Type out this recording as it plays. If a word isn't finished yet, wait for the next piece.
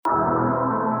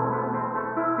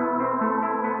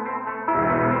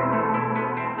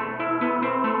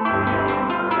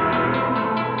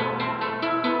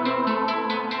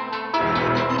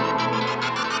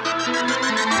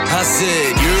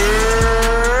said,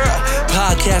 Yerrr.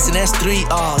 Podcasting, that's 3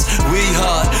 R's. We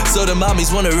hard, so the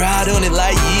mommies wanna ride on it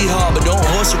like yeehaw. But don't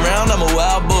horse around, I'm a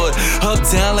wild boy. Up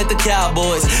down like the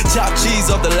Cowboys. Chop cheese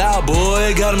off the loud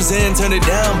boy. Got him saying, turn it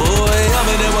down, boy. I'm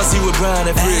in NYC with Brian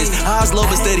and Frizz. Eyes low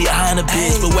but steady, eyeing a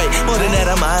bitch. But wait, more than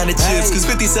that, I'm eyeing the chips. Cause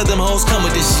 50 said them hoes come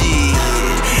with this shit.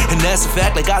 And that's a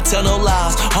fact, like I tell no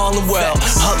lies. Harlem World,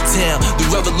 Uptown, the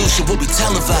revolution will be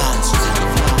televised.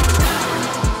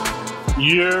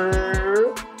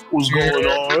 Yeah, what's going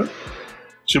on?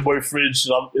 It's your boy Fridge.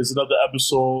 It's another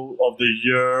episode of the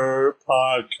Yerrr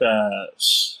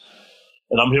podcast.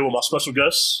 And I'm here with my special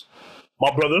guest,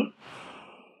 my brother,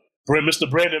 Mr.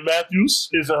 Brandon Matthews,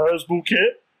 is at Hhbcny.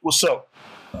 What's up?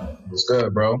 What's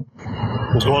good, bro?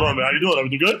 What's going on, man? How you doing?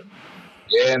 Everything good?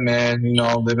 Yeah, man. You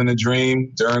know, living a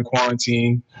dream during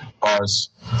quarantine.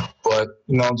 But,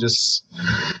 you know, just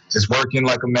working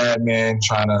like a madman,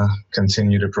 trying to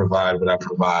continue to provide what I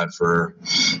provide for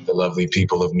the lovely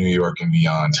people of New York and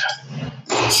beyond.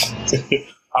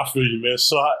 I feel you, man.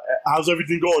 So how's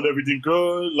everything going? Everything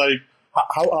good? Like,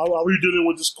 how are you dealing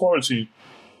with this quarantine?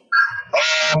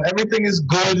 Everything is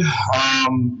good.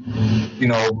 You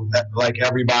know, like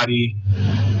everybody,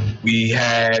 we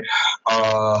had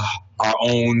our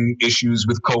own issues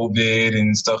with COVID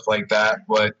and stuff like that.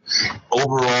 But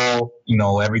overall, you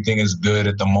know, everything is good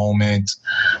at the moment.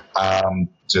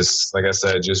 Just like I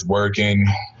said, just working,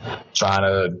 trying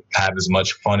to have as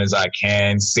much fun as I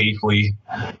can safely,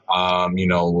 you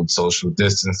know, with social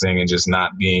distancing and just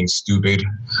not being stupid.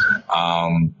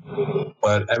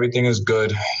 But everything is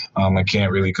good. I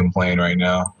can't really complain right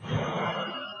now.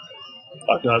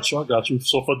 I got you.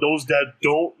 So for those that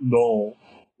don't know,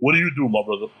 what do you do, my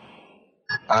brother?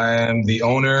 I am the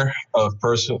owner of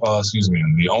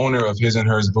the owner of His and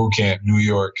Hers Boot Camp, New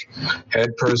York,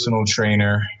 head personal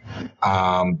trainer.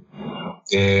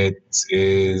 It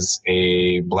is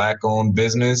a Black-owned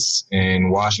business in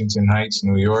Washington Heights,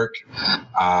 New York.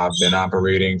 I've been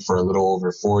operating for a little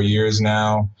over 4 years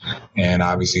now, and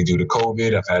obviously due to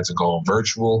COVID, I've had to go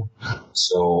virtual.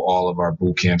 So all of our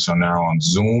boot camps are now on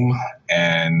Zoom,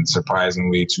 and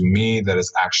surprisingly to me, that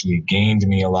has actually gained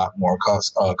me a lot more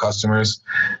customers.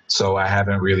 So I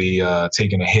haven't really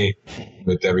taken a hit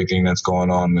with everything that's going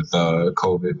on with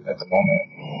COVID at the moment.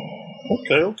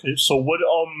 Okay. So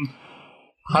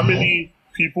how many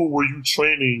people were you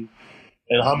training,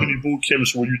 and how many boot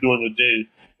camps were you doing a day,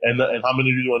 and how many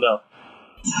are you doing now?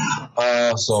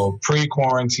 So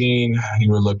pre-quarantine, you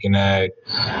were looking at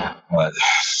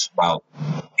about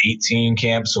 18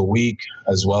 camps a week,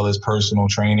 as well as personal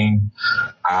training.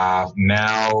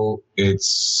 Now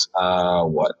it's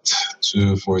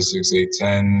 2, 4, 6, 8,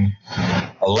 10,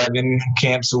 11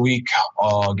 camps a week.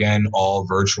 Again, all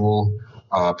virtual.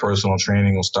 Personal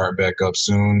training will start back up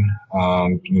soon,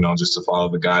 you know, just to follow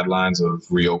the guidelines of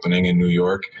reopening in New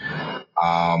York.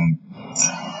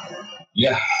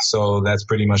 Yeah, so that's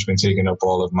pretty much been taking up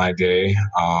all of my day.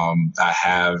 I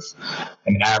have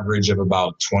an average of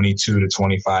about 22 to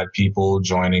 25 people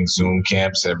joining Zoom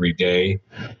camps every day.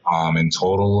 In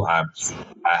total, I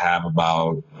have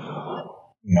about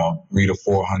 300 to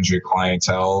 400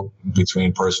 clientele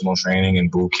between personal training and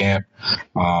boot camp.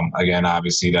 Again,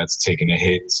 obviously that's taken a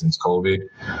hit since COVID,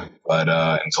 but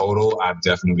in total, I've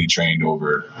definitely trained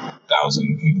over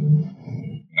 1,000 people,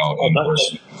 in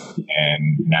person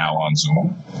and now on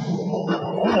Zoom.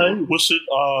 All right.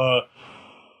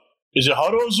 Is it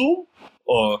harder on Zoom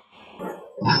or?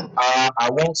 I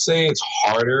won't say it's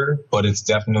harder, but it's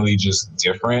definitely just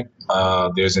different.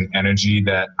 There's an energy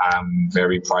that I'm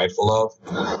very prideful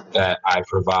of that I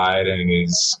provide, and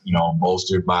is,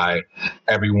 bolstered by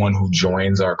everyone who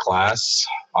joins our class.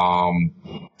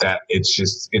 That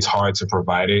it's hard to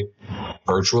provide it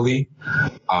virtually.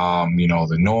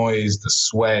 The noise, the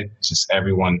sweat, just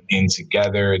everyone in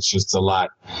together. It's just a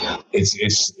lot.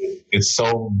 It's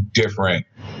so different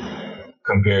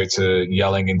compared to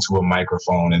yelling into a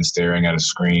microphone and staring at a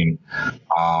screen.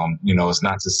 It's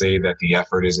not to say that the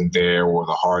effort isn't there or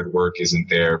the hard work isn't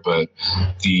there, but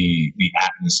the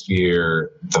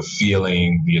atmosphere, the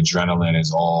feeling, the adrenaline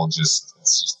is all just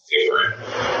there.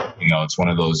 It's one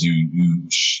of those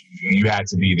you had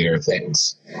to be there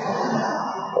things.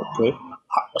 Okay.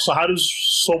 So how does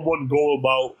someone go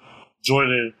about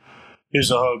joining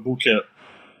His or Her boot camp?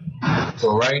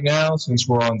 So right now, since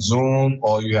we're on Zoom,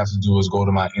 all you have to do is go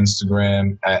to my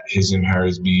Instagram at His and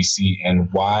Hers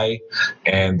BCNY,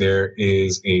 and there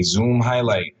is a Zoom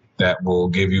highlight that will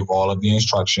give you all of the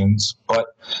instructions,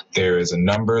 but there is a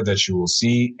number that you will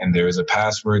see and there is a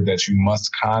password that you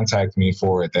must contact me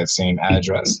for at that same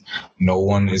address. No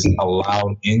one is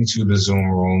allowed into the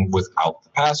Zoom room without the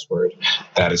password.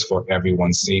 That is for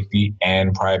everyone's safety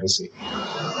and privacy.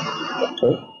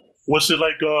 Okay. What's it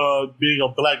like being a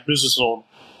black business owner?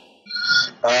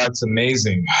 It's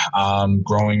amazing.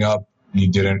 Growing up, you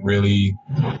didn't really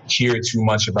hear too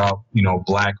much about,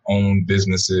 black-owned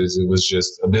businesses. It was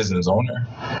just a business owner.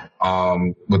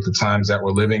 With the times that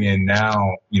we're living in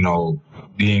now,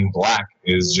 being black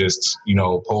is just,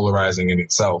 polarizing in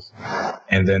itself.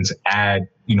 And then to add,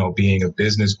 being a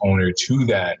business owner to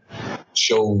that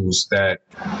shows that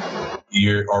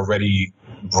you're already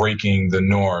breaking the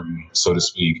norm, so to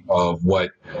speak, of what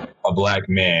a black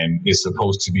man is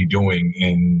supposed to be doing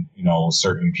in,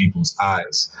 certain people's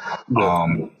eyes.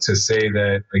 To say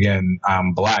that, again,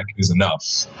 I'm black is enough,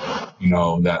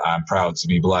 that I'm proud to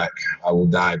be black. I will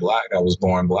die black. I was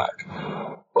born black.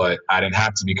 But I didn't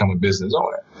have to become a business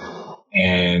owner.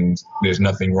 And there's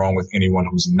nothing wrong with anyone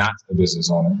who's not a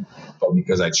business owner. But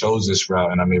because I chose this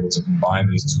route and I'm able to combine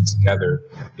these two together,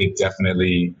 it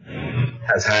definitely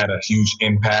has had a huge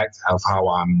impact of how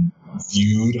I'm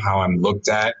viewed, how I'm looked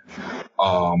at,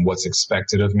 what's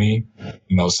expected of me,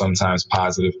 sometimes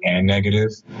positive and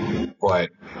negative. But,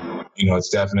 it's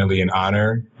definitely an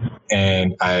honor,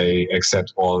 and I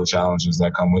accept all the challenges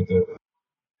that come with it.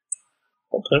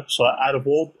 Okay, so out of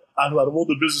all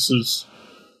the businesses,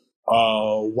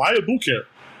 why a boot camp?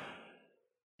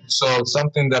 So it's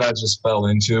something that I just fell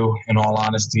into, in all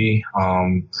honesty,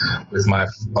 with my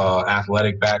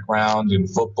athletic background in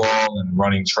football and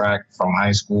running track from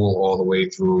high school all the way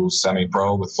through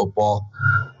semi-pro with football.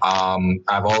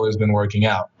 I've always been working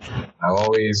out. I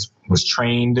always was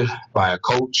trained by a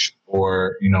coach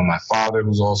or, my father,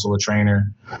 who's also a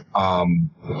trainer.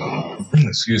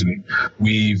 Excuse me.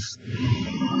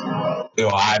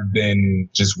 I've been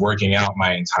just working out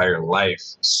my entire life.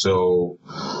 So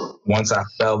once I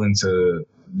fell into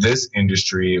this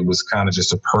industry, it was kind of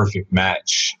just a perfect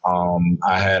match.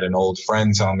 I had an old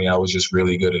friend tell me I was just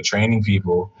really good at training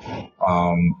people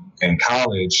in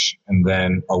college. And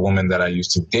then a woman that I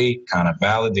used to date kind of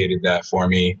validated that for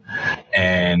me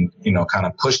and, kind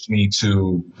of pushed me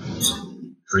to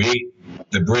create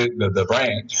the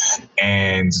brand,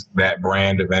 and that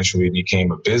brand eventually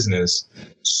became a business.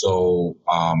 So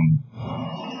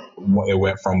it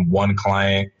went from 1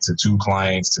 client to 2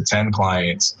 clients to 10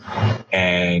 clients,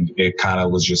 and it kind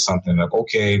of was just something like,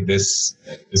 okay, this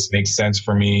makes sense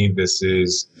for me. This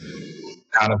is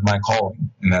kind of my calling,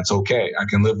 and that's okay. I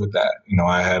can live with that.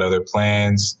 I had other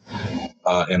plans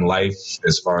in life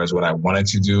as far as what I wanted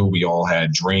to do. We all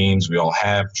had dreams. We all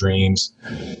have dreams.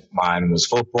 Mine was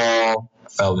football. I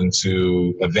fell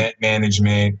into event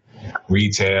management,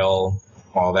 retail,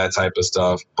 all that type of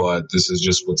stuff. But this is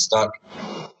just what stuck.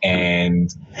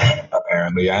 And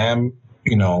apparently I am,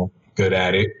 good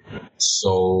at it.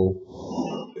 So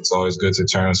it's always good to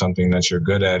turn something that you're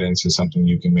good at into something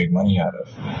you can make money out of.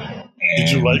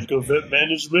 Did you like event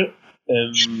management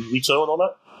and retail and all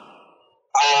that?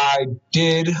 I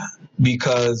did,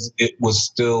 because it was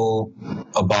still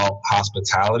about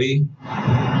hospitality.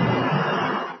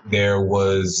 There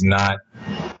wasn't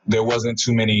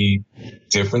too many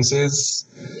differences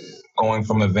going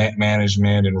from event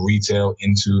management and retail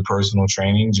into personal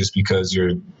training, just because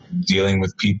you're dealing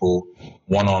with people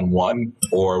one-on-one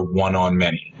or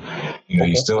one-on-many.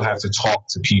 You still have to talk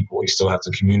to people. You still have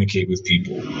to communicate with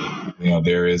people.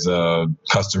 There is a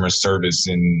customer service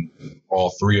in all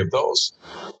 3 of those.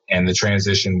 And the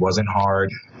transition wasn't hard.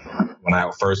 When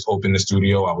I first opened the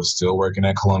studio, I was still working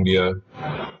at Columbia.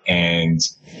 And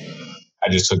I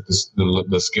just took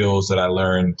the skills that I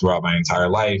learned throughout my entire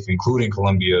life, including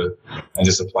Columbia, and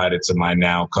just applied it to my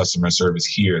now customer service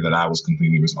here that I was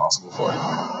completely responsible for.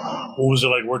 What was it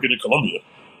like working in Columbia?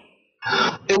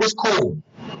 It was cool.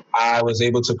 I was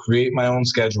able to create my own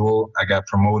schedule. I got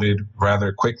promoted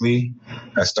rather quickly.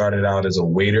 I started out as a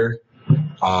waiter,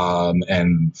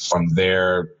 and from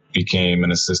there became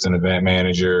an assistant event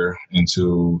manager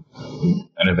into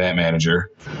an event manager.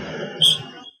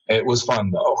 It was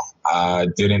fun, though. I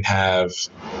didn't have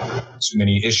too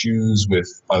many issues with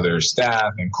other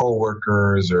staff and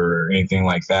coworkers or anything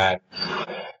like that.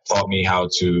 Taught me how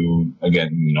to, again,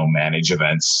 manage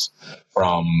events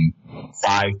from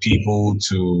 5 people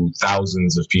to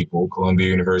thousands of people. Columbia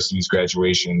University's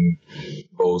graduation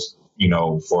goes,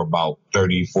 for about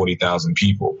 30, 40,000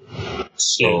 people.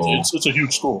 So it's a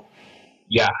huge school.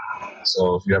 Yeah.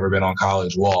 So if you've ever been on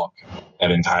College Walk,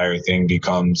 that entire thing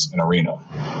becomes an arena.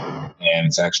 and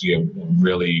it's actually a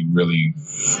really, really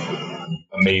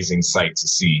amazing sight to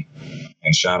see.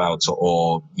 And shout out to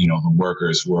all, the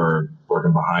workers who are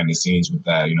working behind the scenes with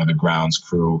that, the grounds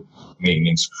crew,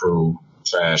 maintenance crew,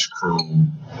 trash crew,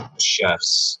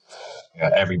 chefs,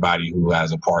 everybody who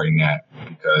has a part in that,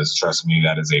 because trust me,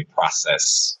 that is a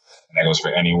process. And that goes for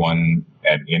anyone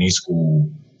at any school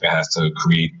that has to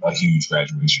create a huge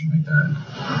graduation like that.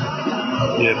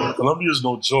 Yeah, but Columbia is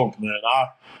no joke, man.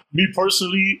 Me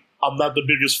personally, I'm not the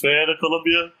biggest fan of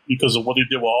Columbia because of what they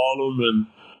did with Harlem and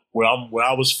where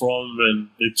I was from, and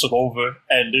they took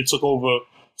over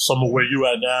some of where you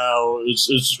at now. It's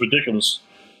just ridiculous.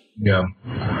 Yeah.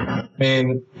 I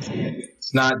mean,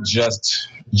 it's not just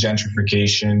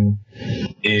gentrification,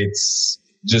 it's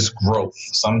just growth.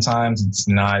 Sometimes it's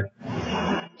not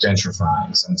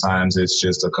gentrifying. Sometimes it's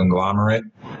just a conglomerate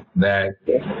that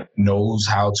knows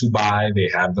how to buy, they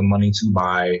have the money to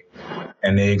buy,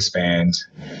 and they expand.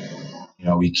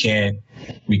 We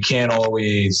can't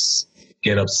always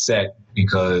get upset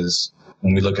because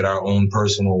when we look at our own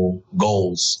personal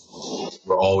goals,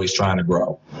 we're always trying to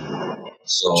grow.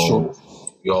 So sure.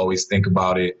 We always think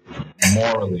about it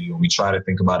morally, or we try to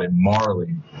think about it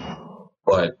morally.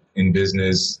 But in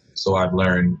business, so I've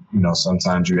learned,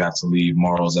 sometimes you have to leave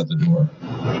morals at the door,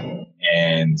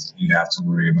 and you have to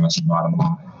worry about your bottom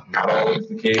line. Not always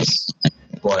the case,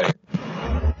 but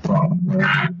from what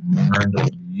I've learned over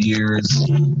the years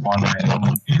on my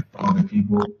own and from other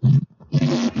people,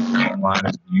 bottom line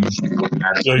is usually what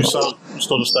matters. Yeah, you still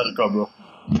the static up, bro.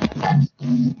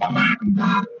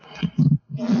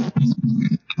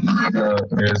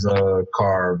 There's a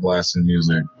car blasting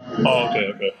music. Oh,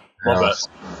 okay. My bad.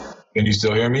 Can you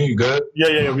still hear me? You good?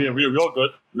 Yeah. We're all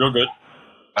good. We're good.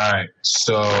 All right.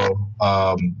 So,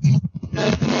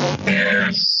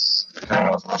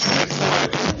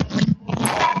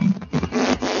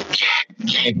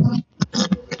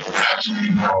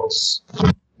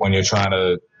 when you're trying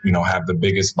to, have the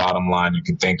biggest bottom line you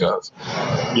can think of.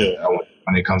 Yeah.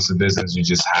 When it comes to business, you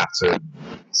just have to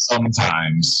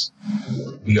sometimes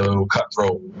be a little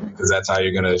cutthroat, because that's how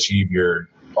you're going to achieve your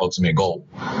ultimate goal.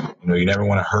 You never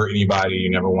want to hurt anybody. You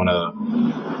never want to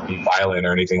be violent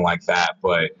or anything like that.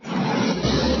 But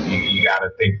you got to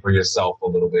think for yourself a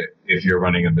little bit if you're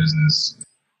running a business.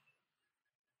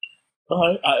 All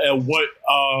right. And what,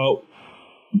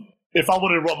 if I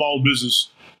wanted to run my own business,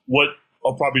 what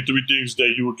are probably 3 things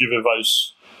that you would give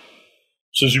advice?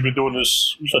 Since you've been doing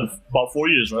this, you said about 4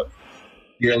 years, right?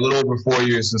 Yeah, a little over 4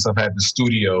 years since I've had the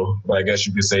studio, but I guess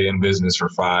you could say in business for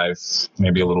 5,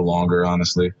 maybe a little longer,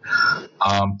 honestly.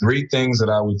 3 things that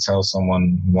I would tell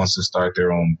someone who wants to start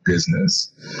their own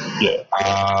business. Yeah.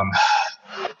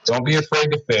 Don't be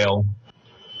afraid to fail.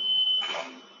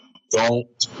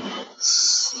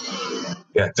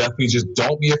 Definitely just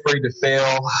don't be afraid to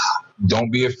fail.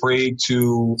 Don't be afraid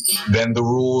to bend the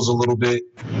rules a little bit.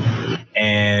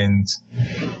 And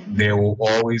there will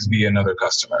always be another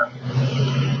customer.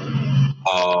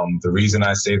 The reason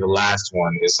I say the last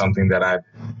one is something that I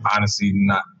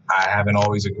haven't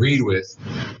always agreed with,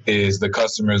 is the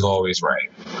customer is always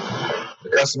right. The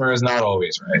customer is not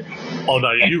always right. Oh,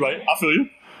 no, yeah, you're right. I feel you.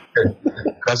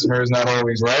 The customer is not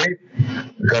always right.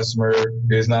 The customer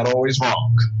is not always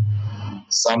wrong.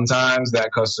 Sometimes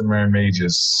that customer may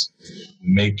just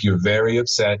make you very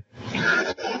upset,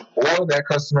 or that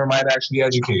customer might actually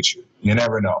educate you. You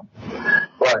never know.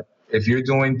 But if you're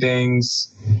doing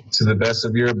things to the best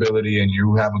of your ability and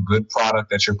you have a good product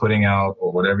that you're putting out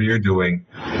or whatever you're doing,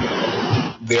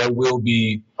 there will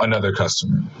be another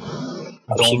customer.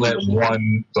 Don't let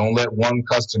one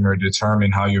customer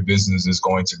determine how your business is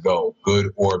going to go, good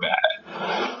or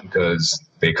bad, because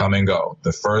they come and go.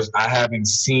 I haven't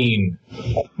seen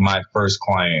my first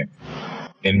client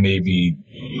in maybe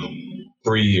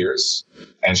 3 years,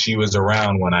 and she was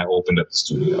around when I opened up the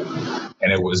studio,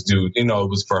 and it was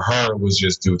for her, it was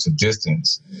just due to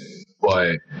distance,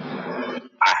 but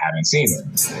I haven't seen her.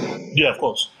 Yeah, of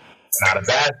course. Not a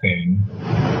bad thing.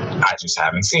 I just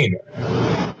haven't seen her.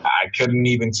 I couldn't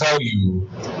even tell you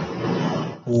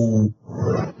who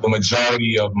the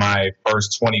majority of my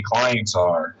first 20 clients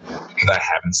are, because I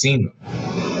haven't seen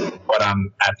them. But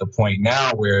I'm at the point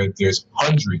now where there's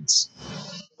hundreds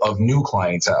of new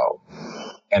clientele.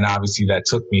 And obviously that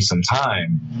took me some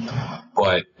time,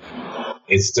 but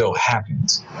it still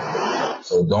happens.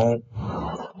 So don't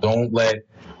let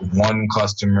one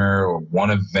customer or one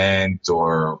event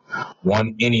or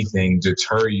one anything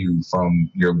deter you from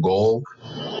your goal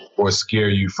or scare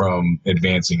you from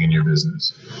advancing in your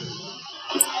business.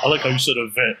 I like how you said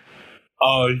event.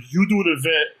 You do an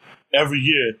event every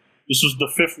year. This was the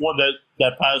 5th one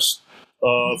that passed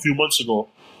a few months ago.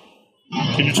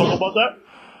 Can you talk about that?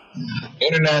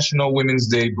 International Women's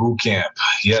Day Boot Camp.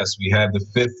 Yes, we had the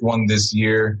 5th one this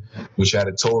year, which had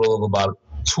a total of about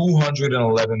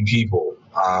 211 people.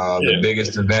 The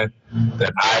biggest event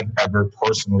that I've ever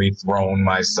personally thrown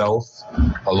myself,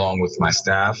 along with my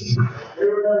staff.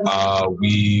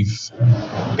 We've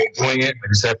been doing it, like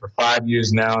I said, for 5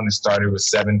 years now, and it started with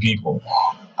 7 people.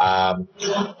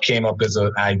 Came up as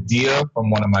an idea from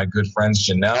one of my good friends,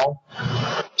 Janelle.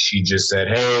 She just said,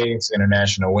 hey, it's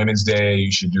International Women's Day.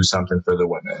 You should do something for the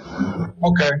women.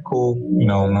 Okay, cool.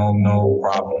 No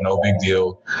problem. No big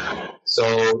deal.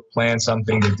 So plan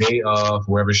something the day of.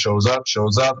 Whoever shows up,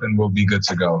 and we'll be good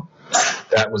to go.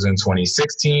 That was in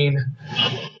 2016.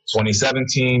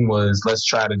 2017 was, let's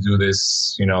try to do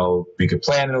this. We could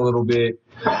plan it a little bit.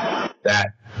 That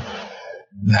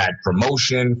had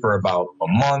promotion for about a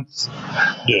month.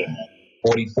 Yeah.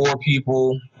 44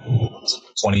 people.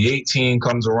 2018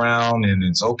 comes around and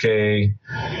it's okay.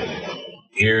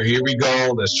 Here we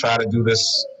go. Let's try to do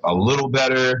this a little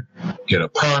better. Get a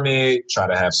permit, try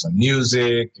to have some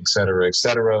music, et cetera, et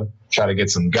cetera. Try to get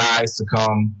some guys to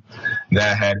come.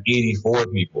 That had 84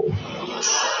 people.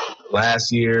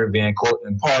 Last year, Van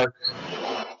Cortlandt Park,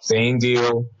 same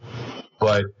deal,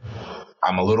 but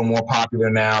I'm a little more popular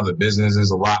now. The business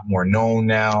is a lot more known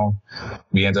now.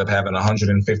 We end up having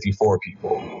 154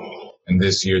 people, and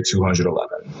this year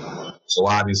 211. So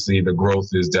obviously the growth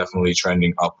is definitely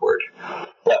trending upward.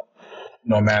 But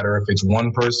no matter if it's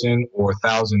one person or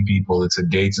 1,000 people, it's a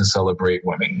day to celebrate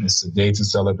women. It's a day to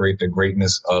celebrate the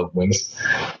greatness of women.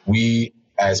 We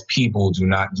as people do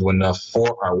not do enough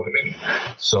for our women.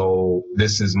 So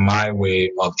this is my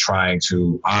way of trying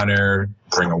to honor,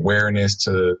 bring awareness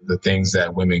to the things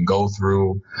that women go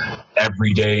through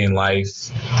every day in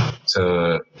life,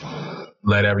 to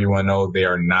let everyone know they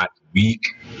are not weak.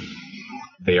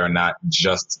 They are not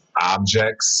just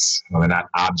objects. They're not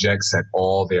objects at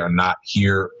all. They are not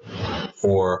here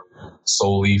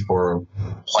solely for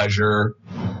pleasure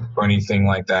or anything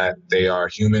like that. They are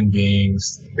human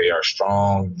beings. They are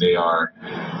strong. They are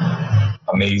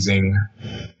amazing.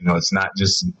 It's not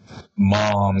just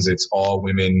moms. It's all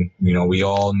women. We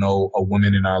all know a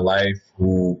woman in our life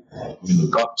who we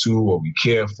look up to or we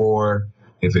care for.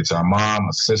 If it's our mom,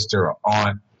 a sister, an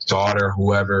aunt, daughter,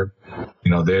 whoever,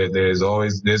 there's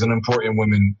an important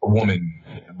woman,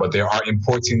 but there are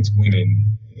important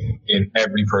women in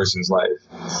every person's life.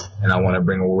 And I want to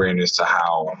bring awareness to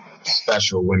how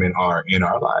special women are in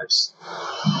our lives.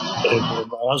 Hey, man,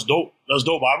 that's dope.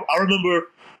 I remember,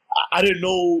 I didn't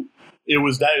know it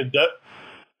was that in depth.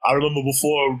 I remember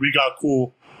before we got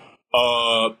cool,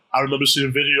 I remember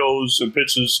seeing videos and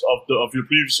pictures of your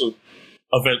previous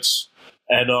events.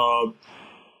 And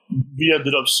we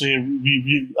ended up seeing,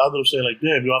 I ended up saying like,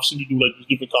 damn, I've seen you do like these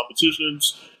different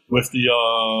competitions with the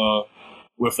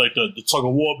tug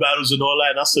of war battles and all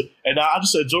that. And I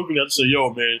just said jokingly,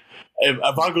 yo, man,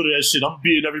 if I go to that shit, I'm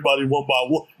beating everybody one by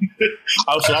one.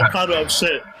 So I'm kind of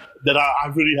upset that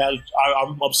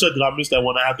I'm upset that I missed that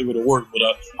one. I have to go to work, but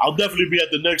I'll definitely be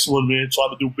at the next one, man, trying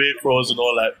to do bed crawls and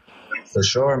all that. For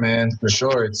sure, man. For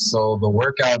sure. So the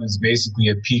workout is basically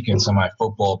a peek into my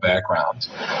football background.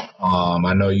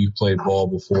 I know you've played ball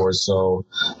before, so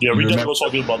yeah, we definitely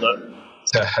talking about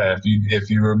that. If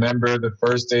you remember the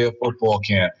first day of football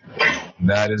camp,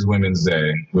 that is Women's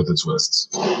Day with a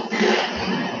twist.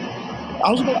 I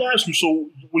was about to ask you. So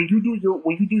when you do your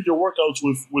workouts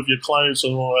with your clients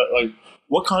and all that, like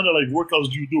what kind of like workouts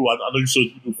do you do? I know you said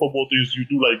you do football things. Do you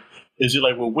do like, is it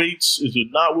like with weights? Is it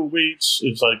not with weights?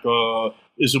 It's like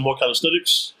is it more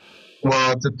calisthenics?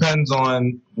 Well, it depends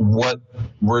on what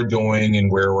we're doing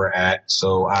and where we're at.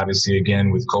 So obviously, again,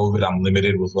 with COVID, I'm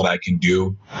limited with what I can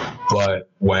do. But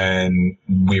when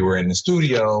we were in the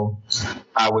studio,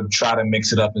 I would try to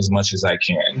mix it up as much as I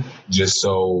can. Just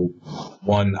so,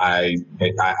 one, I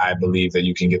believe that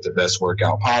you can get the best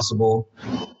workout possible,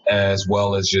 as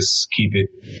well as just keep it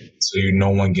so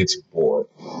no one gets bored.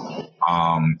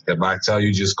 If I tell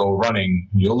you just go running,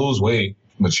 you'll lose weight,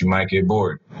 but you might get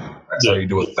bored. I tell you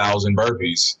do 1,000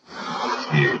 burpees,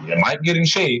 you might get in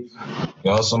shape.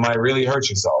 You also might really hurt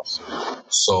yourself.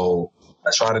 So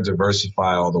I try to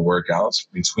diversify all the workouts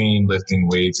between lifting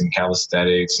weights and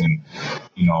calisthenics and,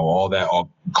 all that, all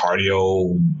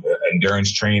cardio,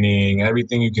 endurance training,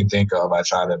 everything you can think of. I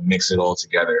try to mix it all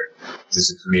together just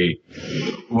to create,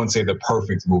 I wouldn't say the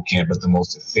perfect boot camp, but the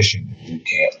most efficient boot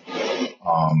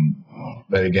camp.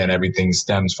 But again, everything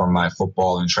stems from my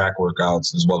football and track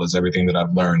workouts, as well as everything that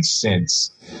I've learned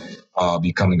since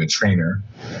becoming a trainer.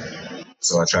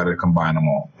 So I try to combine them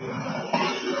all.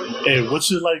 Hey, what's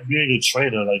it like being a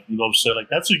trainer? Like, what I'm saying? Like,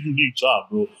 that's a unique job,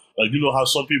 bro. Like, how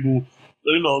some people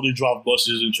they drive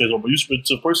buses and trains, but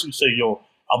to personally say, yo,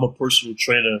 I'm a personal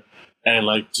trainer, and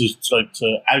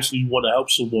to actually want to help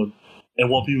someone and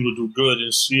want people to do good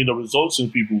and seeing the results in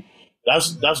people,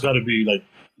 that's got to be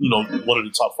one of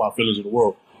the top 5 feelings in the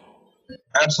world.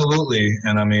 Absolutely.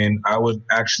 And I mean, I would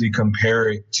actually compare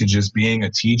it to just being a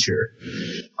teacher.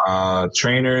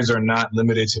 Trainers are not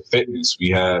limited to fitness. We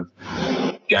have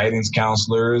guidance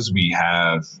counselors, we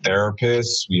have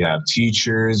therapists, we have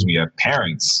teachers, we have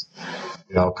parents.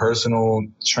 Personal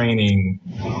training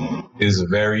is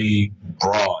very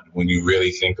broad when you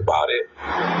really think about it.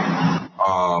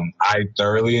 I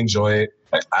thoroughly enjoy it.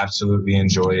 I absolutely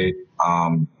enjoy it.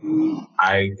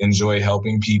 I enjoy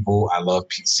helping people. I love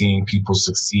seeing people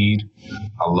succeed.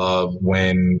 I love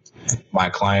when my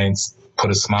clients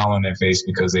put a smile on their face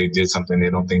because they did something they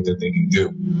don't think that they can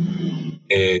do.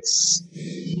 It's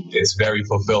very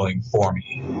fulfilling for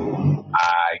me.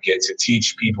 I get to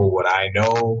teach people what I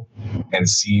know and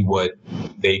see what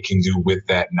they can do with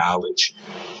that knowledge.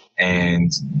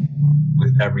 And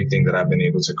with everything that I've been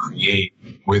able to create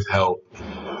with help,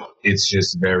 it's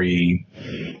a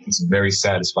very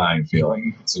satisfying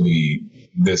feeling to be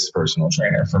this personal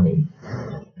trainer for me.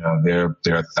 There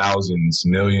are thousands,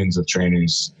 millions of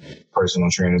trainers, personal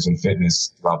trainers in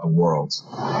fitness throughout the world,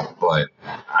 but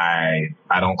I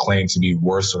don't claim to be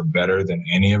worse or better than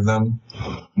any of them.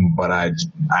 But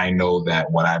I know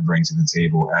that what I bring to the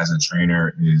table as a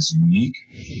trainer is unique,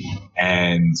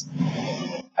 and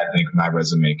I think my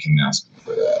resume can now speak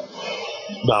for that.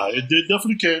 Nah, it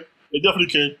definitely can. It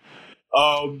definitely can.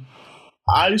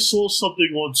 I saw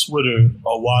something on Twitter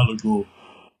a while ago,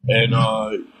 and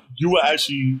you were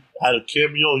actually had a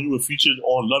cameo. You were featured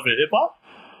on Love and Hip Hop.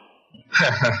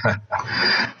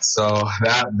 So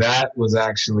that was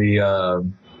actually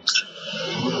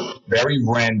very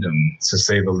random, to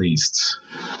say the least.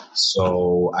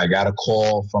 So I got a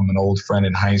call from an old friend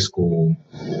in high school,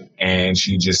 and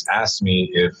she just asked me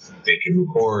if they could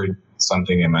record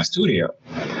something in my studio.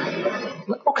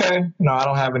 Like, okay, I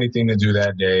don't have anything to do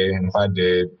that day, and if I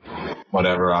did,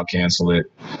 whatever, I'll cancel it.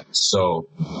 So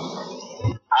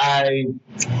I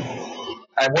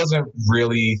wasn't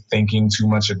really thinking too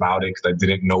much about it because I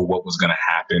didn't know what was going to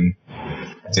happen.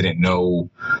 I didn't know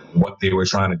what they were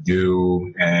trying to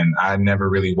do, and I never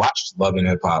really watched Love and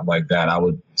Hip Hop like that. I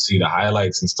would see the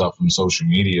highlights and stuff from social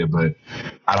media, but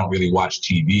I don't really watch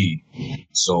TV.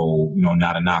 So,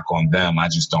 not a knock on them. I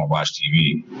just don't watch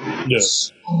TV.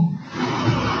 Yes. So,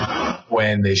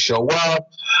 when they show up,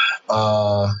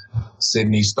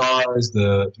 Sydney stars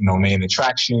the main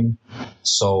attraction.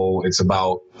 So it's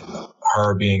about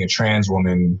her being a trans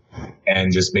woman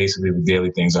and just basically the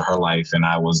daily things of her life, and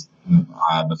I was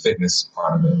the fitness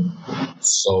part of it.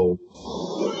 So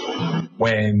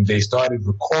when they started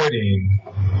recording,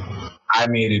 I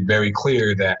made it very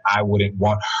clear that I wouldn't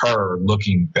want her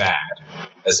looking bad,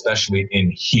 especially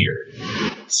in here.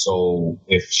 So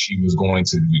if she was going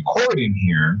to record in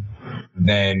here,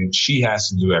 then she has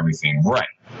to do everything right.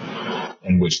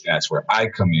 In which that's where I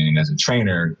come in as a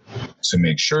trainer to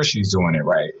make sure she's doing it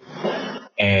right.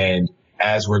 And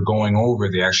as we're going over,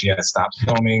 they actually had to stop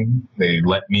filming. They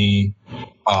let me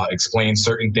explain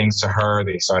certain things to her.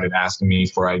 They started asking me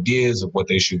for ideas of what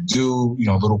they should do,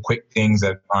 little quick things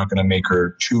that aren't going to make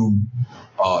her too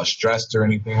stressed or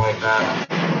anything like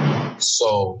that.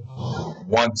 So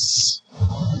once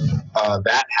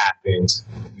that happened,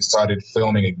 we started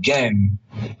filming again,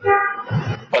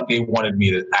 but they wanted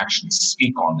me to actually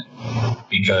speak on it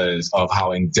because of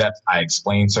how in depth I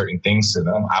explained certain things to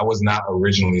them. I was not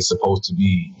originally supposed to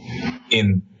be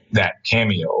in that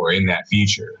cameo or in that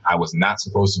feature. I was not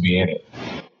supposed to be in it.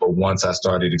 But once I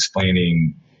started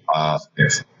explaining in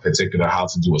particular how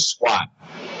to do a squat,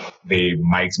 they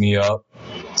mic'd me up,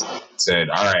 said,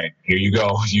 all right, here you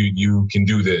go. You can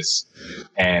do this.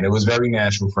 And it was very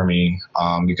natural for me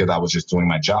because I was just doing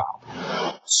my job.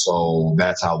 So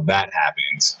that's how that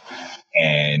happened.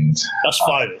 And that's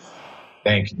fire.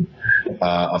 Thank you.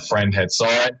 A friend had saw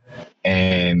it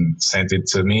and sent it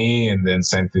to me, and then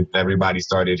sent it. Everybody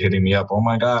started hitting me up. Oh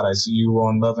my God, I see you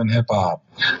on Love and Hip Hop.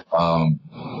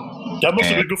 That must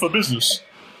have been good for business.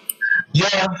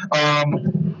 Yeah.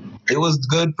 It was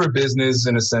good for business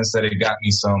in the sense that it got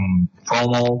me some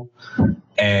promo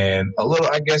and a little,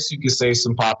 I guess you could say,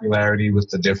 some popularity with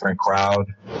the different crowd.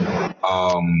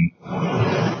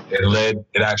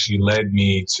 It actually led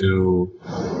me to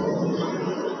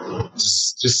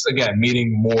just again,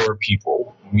 meeting more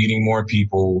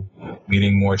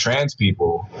trans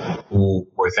people who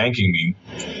were thanking me.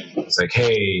 It's like,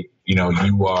 hey,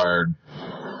 you are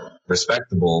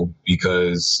respectable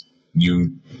because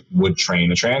you would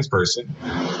train a trans person.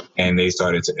 and they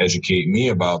started to educate me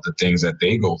about the things that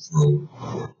they go through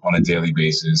on a daily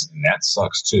basis, and that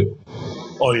sucks too.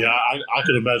 Oh yeah, I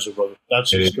can imagine, brother. That's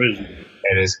just crazy.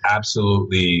 It is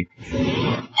absolutely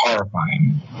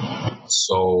horrifying.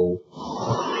 So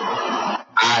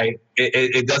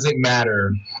it doesn't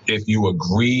matter if you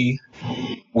agree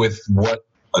with what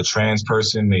a trans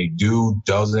person may do,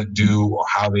 doesn't do, or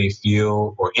how they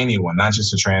feel, or anyone, not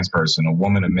just a trans person, a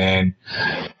woman, a man,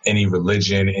 any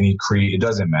religion, any creed, it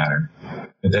doesn't matter.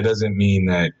 That doesn't mean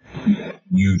that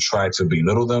you try to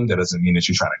belittle them. That doesn't mean that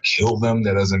you try to kill them.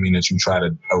 That doesn't mean that you try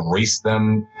to erase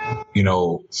them,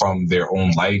 from their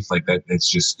own life. Like that, it's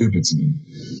just stupid to me.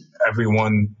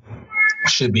 Everyone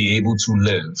should be able to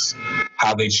live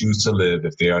how they choose to live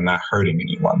if they are not hurting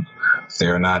anyone, if they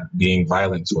are not being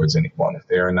violent towards anyone, if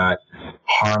they are not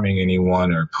harming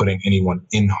anyone or putting anyone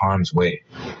in harm's way.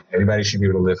 Everybody should be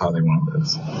able to live how they want to live.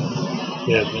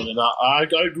 Yeah, man, and I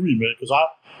agree, man, because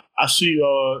I see,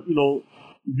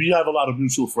 we have a lot of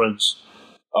mutual friends,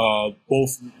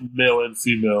 both male and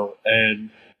female,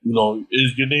 and,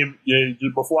 is your name,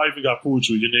 before I even got cool with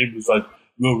you, your name was, like,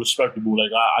 real respectable.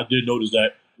 Like, I did notice that,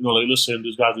 listen,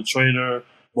 this guy's a trainer,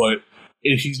 but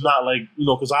he's not like,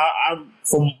 because I'm,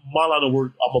 from my line of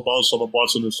work, I'm a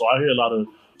bartender, so I hear a lot of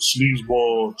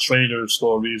sleazeball trainer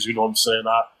stories, you know what I'm saying?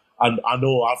 I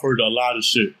know I've heard a lot of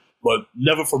shit, but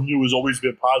never from you. It's always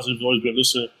been positive. It's always been,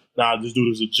 listen, this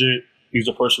dude is legit. He's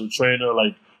a personal trainer.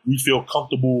 Like, we feel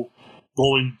comfortable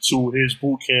going to his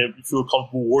boot camp. We feel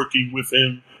comfortable working with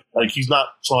him. Like, he's not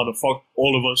trying to fuck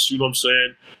all of us, you know what I'm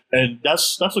saying? And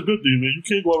that's a good thing, man. You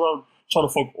can't go around trying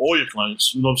to fuck all your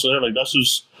clients, you know what I'm saying? Like, that's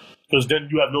just, because then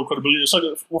you have no credibility.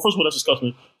 Second, well, first of all, that's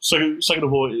disgusting. Second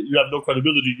of all, you have no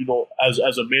credibility, as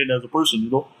a man, as a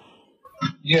person,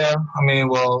 Yeah, I mean,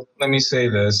 well, let me say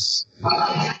this.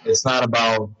 It's not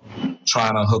about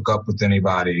trying to hook up with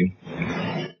anybody.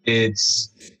 It's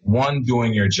one,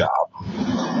 doing your job.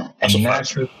 And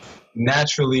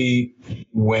naturally,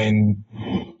 when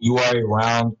you are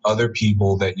around other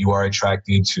people that you are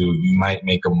attracted to, you might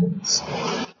make a move.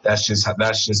 That's just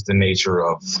the nature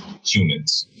of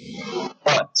humans.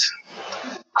 But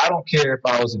I don't care if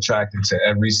I was attracted to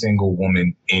every single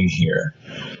woman in here.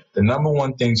 The number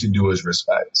one thing to do is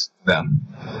respect them.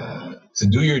 To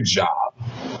do your job,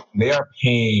 they are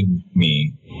paying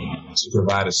me to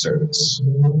provide a service.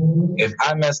 If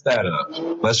I mess that up,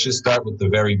 let's just start with the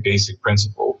very basic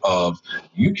principle of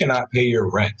you cannot pay your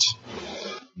rent.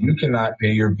 You cannot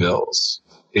pay your bills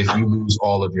if you lose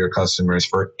all of your customers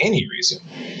for any reason.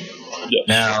 Yes.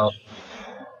 Now,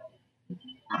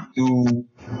 do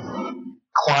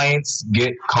clients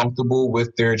get comfortable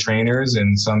with their trainers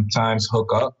and sometimes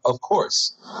hook up? Of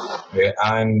course.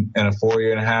 I'm in a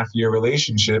 4.5-year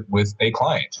relationship with a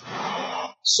client.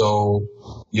 So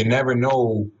you never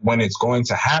know when it's going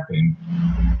to happen,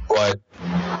 but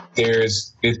I'm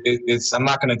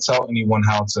not going to tell anyone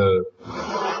how to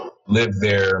live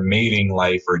their mating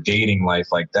life or dating life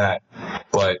like that.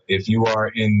 But if you are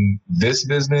in this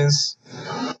business,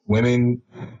 women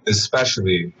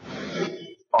especially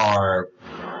are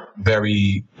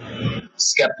very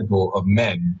skeptical of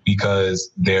men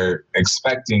because they're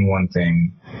expecting one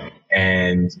thing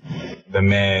and the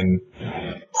man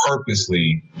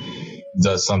purposely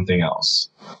does something else.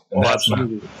 And that's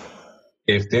absolutely. Not,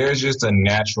 if there's just a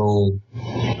natural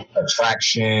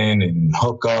attraction and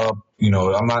hookup,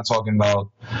 I'm not talking about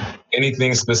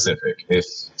anything specific. If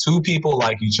two people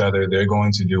like each other, they're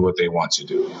going to do what they want to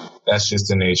do. That's just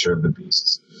the nature of the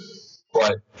beast.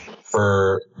 But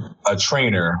for a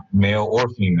trainer, male or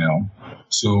female,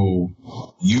 to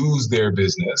use their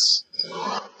business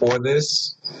for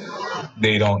this,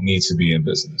 they don't need to be in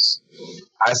business.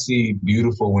 I see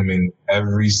beautiful women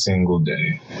every single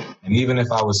day. And even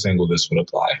if I was single, this would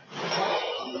apply.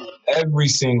 Every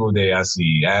single day I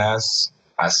see ass,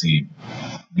 I see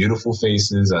beautiful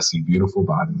faces, I see beautiful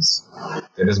bodies.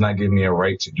 That does not give me a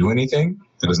right to do anything.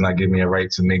 That does not give me a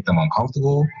right to make them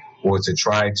uncomfortable or to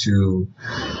try to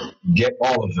get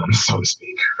all of them, so to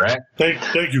speak, right? Thank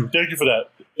you for that. Thank you for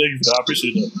that. I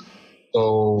appreciate that.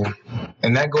 So,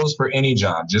 and that goes for any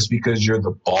job. Just because you're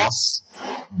the boss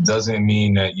doesn't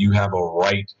mean that you have a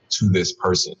right to this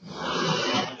person.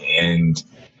 And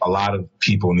a lot of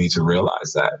people need to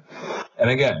realize that.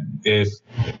 And again, if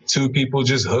two people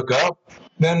just hook up,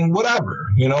 then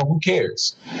whatever, who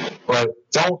cares? But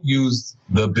don't use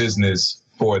the business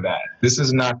for that. This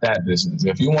is not that business.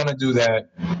 If you want to do that,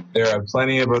 there are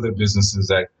plenty of other businesses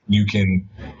that you can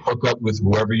hook up with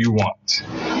whoever you want.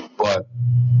 But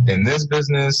in this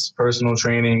business, personal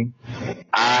training,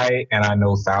 I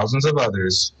know thousands of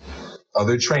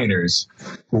other trainers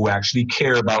who actually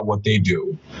care about what they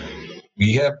do.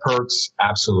 We have perks,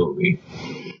 absolutely.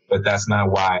 But that's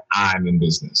not why I'm in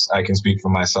business. I can speak for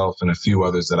myself and a few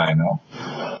others that I know.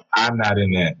 I'm not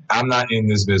in it. I'm not in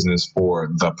this business for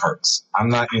the perks. I'm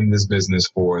not in this business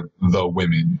for the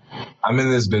women. I'm in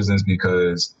this business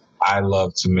because I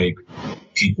love to make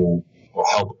people or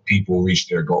help people reach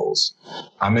their goals.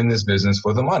 I'm in this business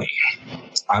for the money.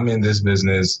 I'm in this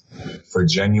business for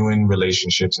genuine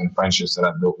relationships and friendships that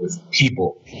I've built with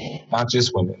people, not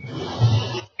just women.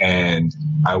 And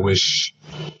I wish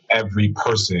every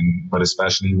person, but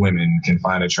especially women, can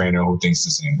find a trainer who thinks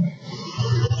the same way.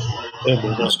 Yeah,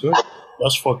 man, that's good.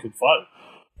 That's fucking fine.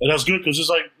 And that's good because it's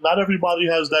like not everybody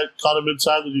has that kind of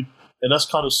mentality. And that's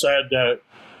kind of sad that,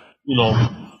 you know,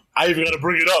 I even got to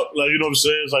bring it up. Like, you know what I'm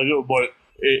saying? It's like, but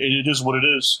it is what it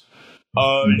is.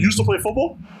 You used to play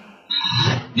football?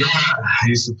 Yeah, I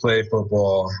used to play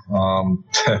football.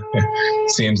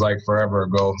 Seems like forever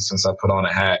ago since I put on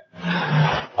a hat.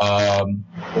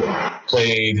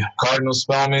 Played Cardinal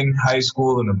Spellman High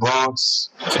School in the Bronx.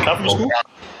 Is it Catholic school?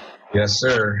 Yes,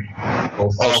 sir.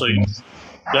 So you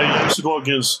used to go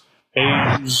against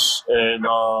Hayes and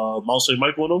Mount St.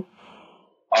 Michael and them?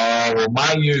 Well,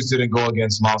 my years didn't go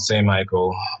against Mount St.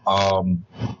 Michael.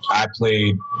 I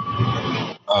played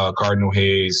Cardinal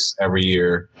Hayes every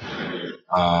year.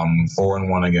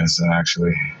 4-1 against them,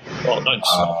 actually. Oh, nice.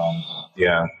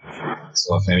 Yeah.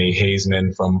 So if any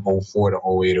Hayesmen from 04 to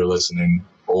 08 are listening,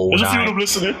 There's a few of them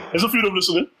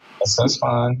listening. That's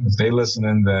fine. If they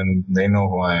listening, then they know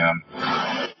who I am.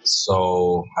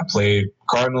 So I played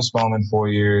Cardinal Spellman 4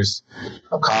 years,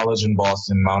 a college in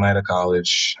Boston, Mount Ida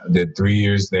College. I did 3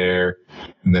 years there,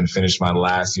 and then finished my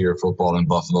last year of football in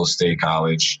Buffalo State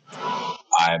College.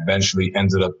 I eventually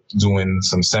ended up doing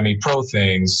some semi-pro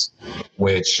things,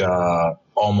 which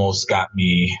almost got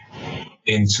me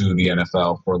into the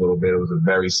NFL for a little bit. It was a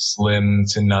very slim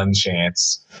to none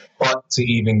chance, but to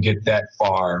even get that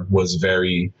far was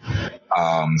very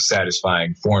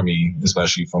satisfying for me,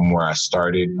 especially from where I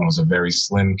started. I was a very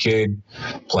slim kid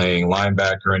playing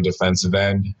linebacker and defensive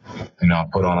end. You know, I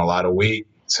put on a lot of weight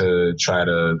to try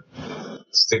to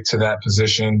stick to that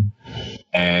position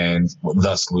and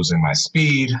thus losing my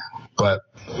speed, but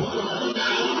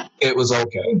it was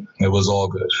okay. It was all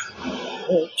good.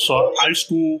 So high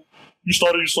school, you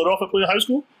started off at playing high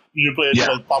school? You played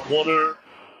like Pop Warner?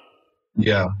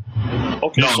 Yeah.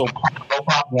 Okay, no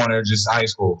Pop Warner, just high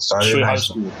school. Started in high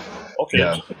school. Okay,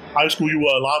 yeah. So high school you were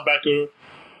a linebacker?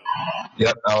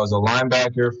 Yep, I was a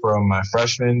linebacker from my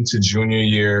freshman to junior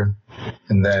year.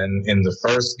 And then in the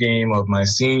first game of my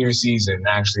senior season,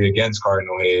 actually against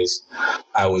Cardinal Hayes,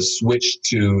 I was switched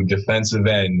to defensive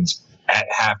end at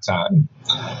halftime.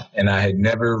 And I had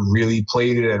never really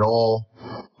played it at all,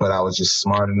 but I was just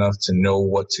smart enough to know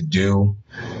what to do.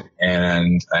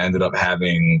 And I ended up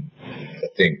having, I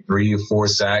think, 3 or 4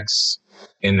 sacks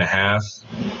in the half.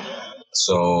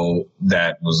 So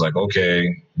that was like,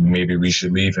 okay, maybe we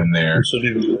should leave him there.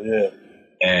 Yeah.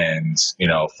 And, you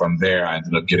know, from there, I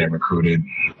ended up getting recruited,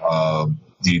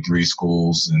 D3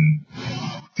 schools and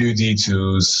a few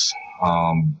D2s.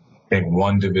 I think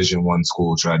one Division I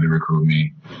school tried to recruit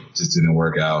me. Just didn't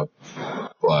work out.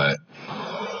 But,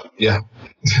 yeah.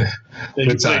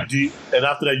 And and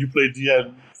after that, you played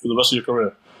DN for the rest of your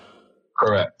career?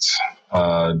 Correct.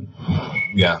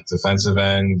 Yeah, defensive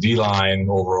end, D-line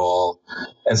overall,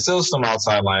 and still some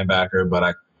outside linebacker,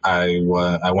 but I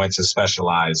went to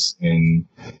specialize in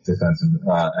defensive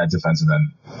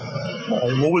end.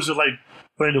 What was it like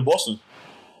playing in Boston?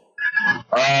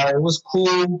 It was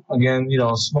cool. Again, you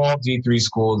know, small D3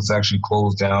 school. It's actually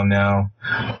closed down now,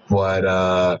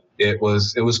 but it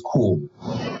was cool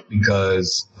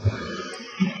because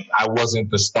I wasn't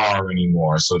the star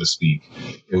anymore, so to speak.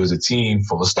 It was a team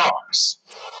full of stars.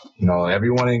 You know,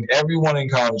 everyone in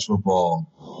college football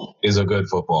is a good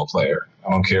football player.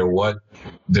 I don't care what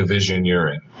division you're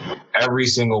in. Every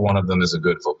single one of them is a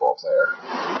good football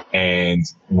player. And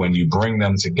when you bring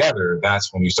them together,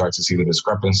 that's when you start to see the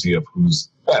discrepancy of who's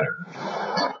better.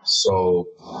 So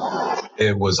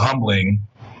it was humbling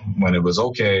when it was,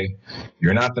 okay,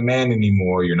 you're not the man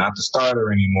anymore. You're not the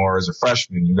starter anymore as a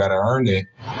freshman. You got to earn it.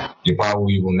 You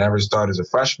probably will never start as a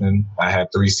freshman. I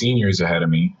had 3 seniors ahead of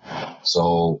me.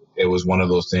 So it was one of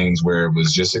those things where it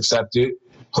was just accept it,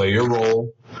 play your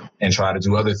role, and try to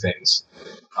do other things.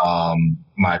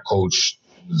 My coach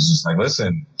was just like,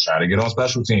 listen, try to get on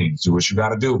special teams, do what you got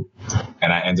to do.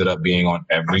 And I ended up being on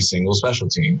every single special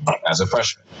team as a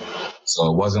freshman.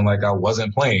 So it wasn't like I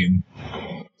wasn't playing.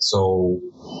 So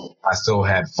I still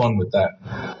had fun with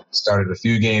that. Started a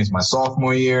few games my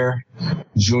sophomore year.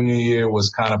 Junior year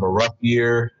was kind of a rough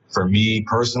year for me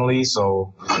personally,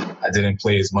 so I didn't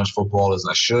play as much football as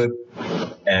I should.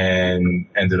 and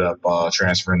ended up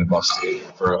transferring to Buff State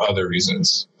for other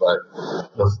reasons. But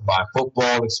my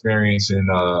football experience at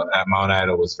Mount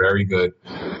Ida was very good.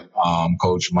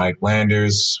 Coach Mike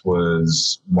Landers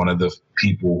was one of the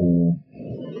people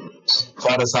who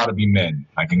taught us how to be men.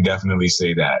 I can definitely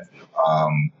say that.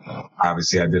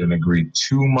 Obviously, I didn't agree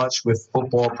too much with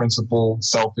football principle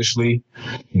selfishly,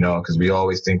 because we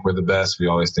always think we're the best. We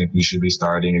always think we should be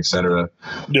starting, etc.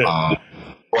 Yeah.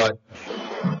 But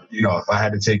if I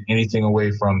had to take anything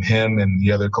away from him and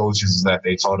the other coaches, is that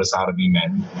they taught us how to be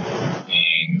men,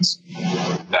 and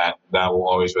that will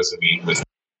always resonate with me.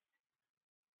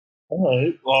 All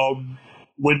right.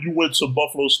 When you went to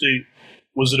Buffalo State,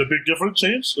 was it a big difference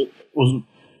change? Did you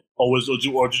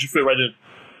fit right in?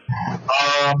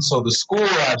 So the school,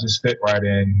 I just fit right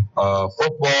in.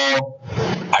 Football,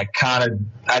 I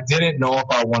didn't know if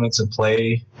I wanted to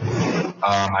play.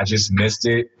 I just missed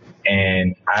it.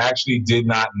 And I actually did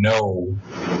not know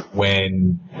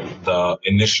when the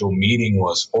initial meeting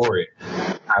was for it.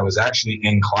 I was actually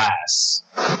in class,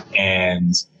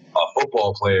 and a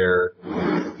football player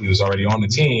who was already on the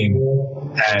team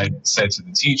had said to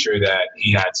the teacher that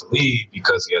he had to leave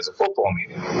because he has a football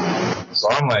meeting. So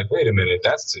I'm like, wait a minute,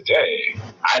 that's today.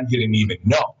 I didn't even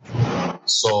know.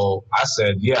 So I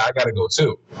said, yeah, I got to go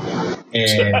too.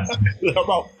 And I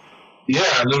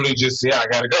literally just, I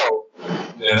got to go.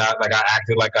 And I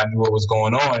acted like I knew what was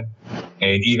going on.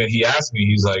 And even he asked me,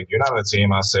 he's like, you're not on the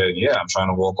team. I said, yeah, I'm trying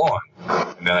to walk on.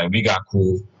 And then we got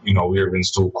cool. We're in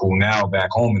still cool now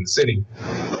back home in the city.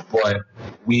 But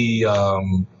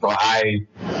I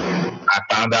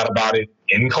found out about it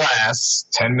in class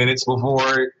 10 minutes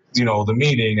before, the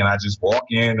meeting. And I just walk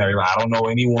in. I don't know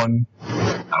anyone.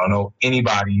 I don't know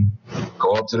anybody.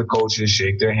 Go up to the coaches,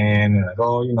 shake their hand, and I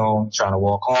go, trying to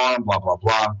walk on, blah, blah,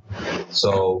 blah.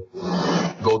 So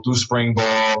go through spring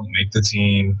ball, make the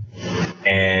team.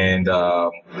 And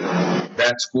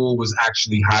that school was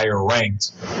actually higher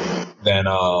ranked than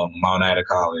Mount Ida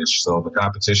College. So the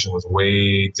competition was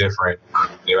way different.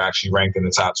 They were actually ranked in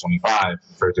the top 25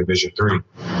 for Division III.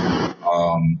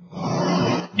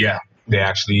 They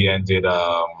actually ended,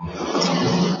 I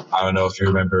don't know if you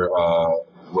remember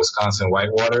Wisconsin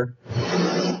Whitewater.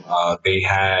 They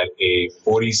had a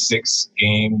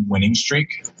 46-game winning streak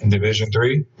in Division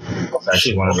III. It's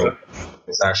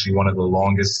actually one of the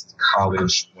longest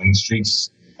college win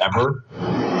streaks ever.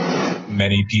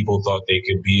 Many people thought they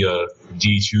could be a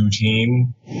D2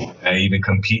 team and even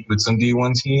compete with some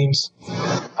D1 teams.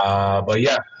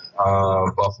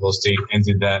 Buffalo State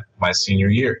ended that my senior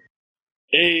year.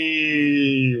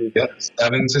 Hey. Yep,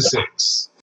 7-6.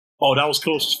 Oh, that was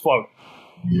close as fuck.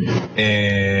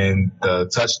 And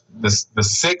the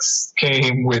 6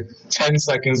 came with 10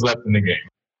 seconds left in the game.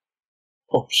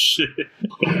 Oh shit!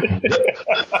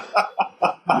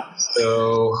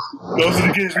 So those are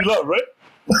the games we love, right?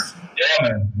 Yeah,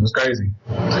 man, it was crazy.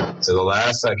 To the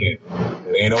last second,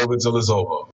 it ain't over till it's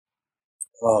over.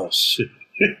 Oh shit!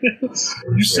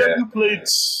 You said you played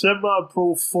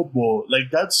semi-pro football.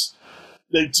 That's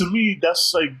to me,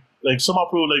 that's like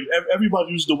semi-pro.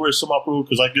 Everybody uses the word semi-pro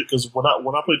because when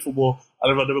I played football, I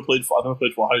never played for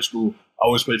high school. I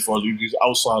always played for these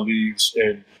outside leagues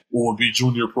and or be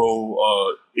junior pro,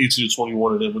 18 to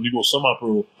 21, and then when you go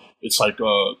semi-pro, it's like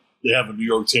they have a New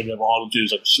York team, they have a Harlem team,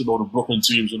 like the Brooklyn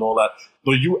teams and all that.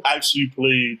 But you actually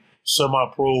played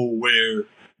semi-pro where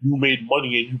you made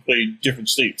money and you played different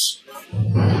states.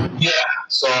 Yeah,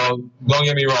 so don't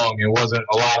get me wrong, it wasn't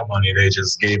a lot of money. They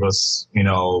just gave us,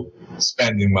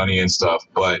 spending money and stuff.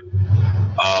 But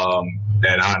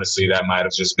and honestly, that might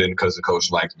have just been because the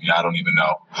coach liked me. I don't even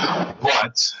know.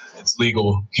 But it's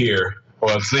legal here.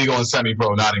 Well, it's legal in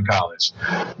semi-pro, not in college.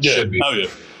 Yeah, should be. Oh yeah.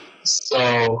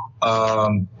 So,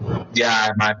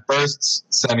 my first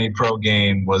semi-pro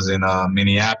game was in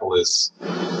Minneapolis,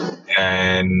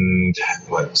 and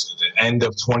the end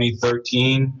of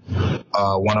 2013,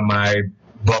 one of my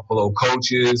Buffalo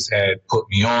coaches had put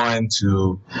me on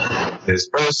to this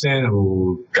person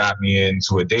who got me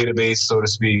into a database, so to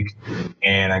speak,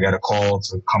 and I got a call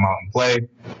to come out and play.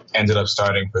 Ended up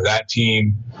starting for that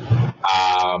team.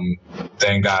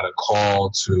 Then got a call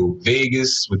to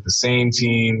Vegas with the same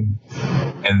team,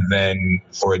 and then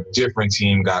for a different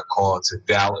team got called to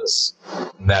Dallas.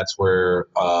 And that's where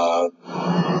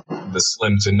the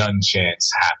slim to none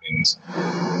chance happened,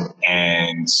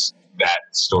 and that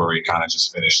story kind of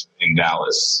just finished in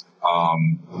Dallas.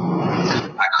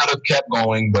 I could have kept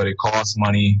going, but it costs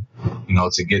money,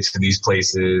 to get to these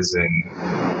places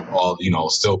and all,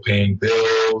 still paying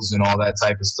bills and all that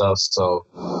type of stuff. So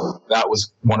that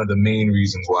was one of the main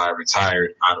reasons why I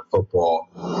retired out of football.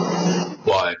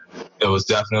 But it was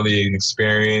definitely an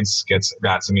experience.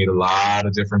 Got to meet a lot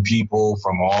of different people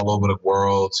from all over the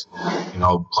world. You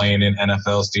know, playing in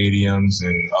NFL stadiums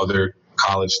and other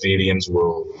college stadiums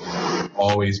will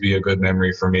always be a good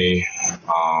memory for me.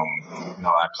 You know,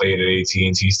 I played at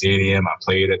AT&T Stadium. I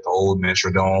played at the old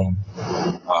Metrodome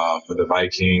for the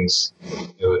Vikings.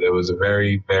 It was a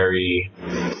very, very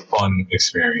fun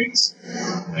experience.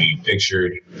 You know, you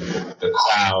pictured the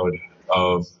crowd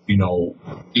of, you know,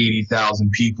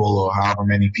 80,000 people or however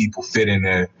many people fit in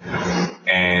there.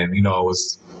 And, you know, it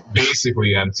was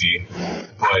basically empty,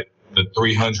 but the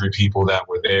 300 people that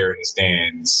were there in the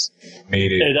stands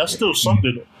made it. Hey, that's still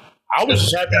something. I was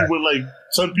just happy when like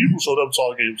 10 people showed up to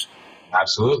our games.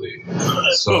 Absolutely.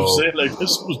 So, you know what I'm saying? Like,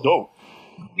 this was dope.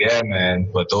 Yeah, man.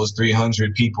 But those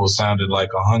 300 people sounded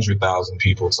like 100,000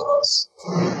 people to us.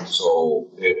 So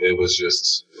it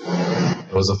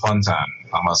was a fun time,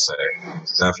 I must say. It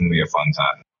was definitely a fun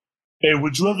time. Hey,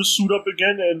 would you ever suit up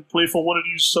again and play for one of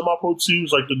these semi-pro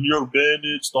teams like the New York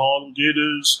Bandits, the Harlem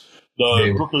Gators,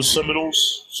 the Brooklyn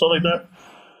Seminoles, something like that?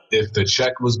 If the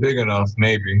check was big enough,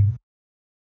 maybe.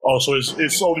 Oh, so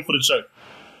it's only for the check.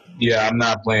 Yeah, I'm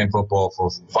not playing football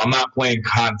I'm not playing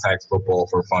contact football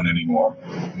for fun anymore.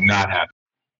 Not happening.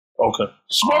 Okay.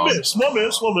 Smart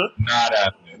man. Not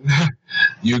happening.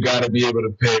 You got to be able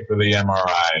to pay for the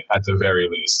MRI at the very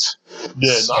least.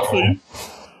 Yeah, not for you.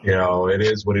 You know, it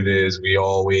is what it is. We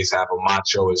always have a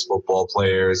macho as football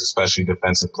players, especially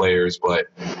defensive players, but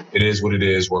it is what it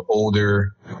is. We're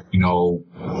older. You know,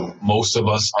 most of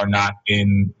us are not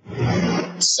in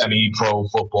semi-pro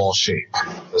football shape.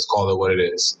 Let's call it what it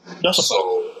is.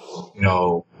 So,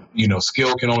 you know,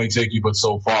 skill can only take you but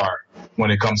so far when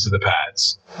it comes to the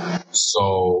pads.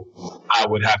 So I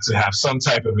would have to have some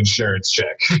type of insurance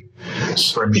check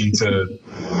for me to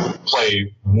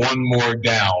play one more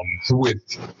down with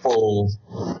full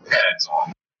pads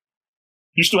on.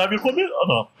 You still have your equipment or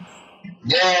no?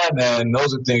 Yeah, man.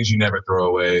 Those are things you never throw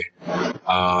away.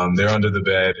 They're under the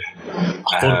bed.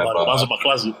 I was in my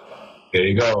closet. There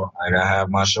you go. I have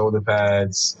my shoulder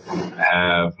pads. I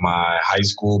have my high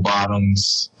school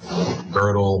bottoms,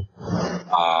 girdle.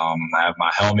 I have my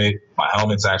helmet. My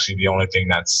helmet's actually the only thing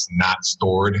that's not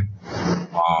stored.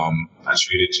 I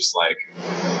treat it just like,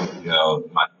 you know,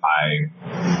 my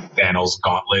Thanos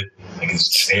gauntlet. Like it's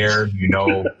just there. You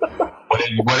know what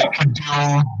it can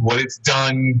do, what it's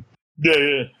done.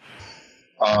 Yeah.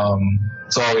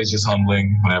 It's always just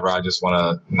humbling whenever I just want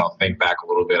to, you know, think back a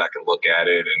little bit. I can look at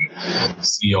it and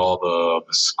see all the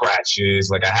scratches.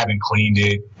 Like I haven't cleaned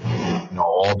it. You know,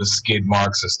 all the skid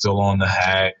marks are still on the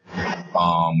hat.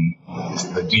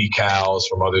 The decals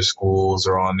from other schools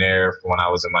are on there from when I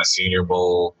was in my senior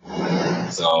bowl.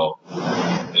 So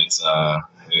it's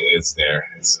there.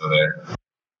 It's still there.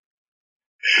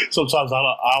 Sometimes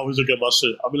I always look at my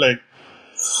shit. I'll be like,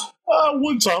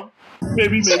 one time.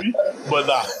 Maybe, but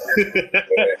nah.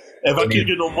 If I can't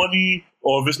get no money,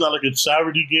 or if it's not like a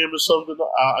charity game or something,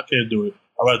 I can't do it.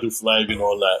 I gotta do flag and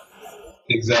all that.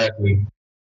 Exactly.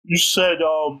 You said,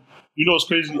 you know, it's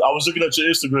crazy. I was looking at your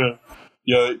Instagram,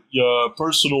 your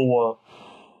personal one,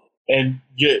 and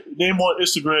your name on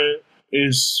Instagram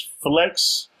is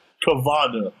Flex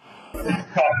Kavana.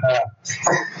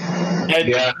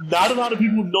 And not a lot of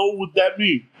people know what that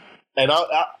means. And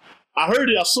I heard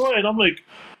it, I saw it, and I'm like,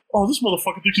 oh, this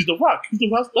motherfucker thinks he's The Rock. He's the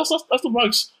Rock. That's The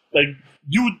Rock's, like,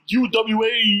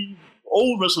 UWA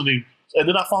old wrestling name. And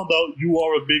then I found out you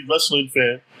are a big wrestling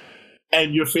fan,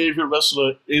 and your favorite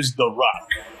wrestler is The Rock.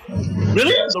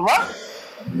 Really? Yeah. The Rock?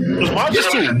 Because mine is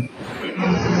too.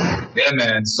 Yeah,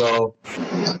 man. So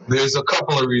there's a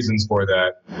couple of reasons for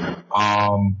that.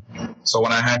 So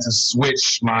when I had to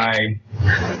switch my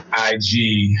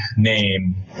IG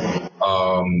name,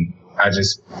 I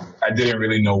didn't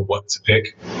really know what to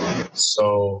pick.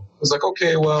 So I was like,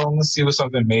 okay, well, let's see what some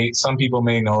people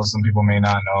may know, some people may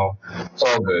not know. It's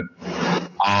all good.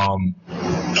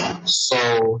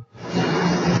 So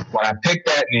when I picked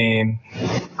that name,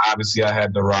 obviously I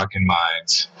had The Rock in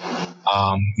mind.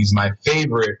 He's my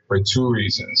favorite for two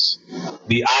reasons.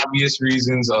 The obvious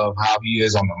reasons of how he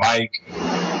is on the mic,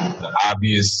 the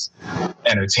obvious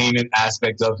entertainment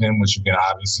aspect of him, which you can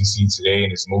obviously see today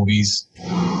in his movies.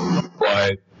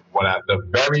 But the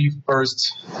very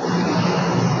first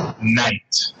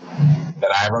night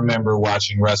that I remember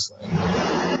watching wrestling,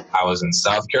 I was in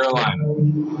South Carolina,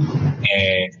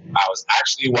 and I was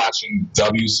actually watching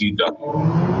WCW.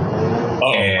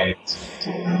 And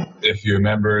if you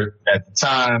remember at the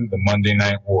time, the Monday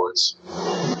Night Wars.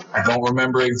 I don't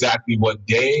remember exactly what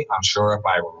day. I'm sure if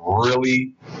I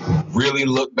really really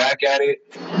look back at it,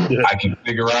 I can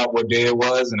figure out what day it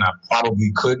was, and I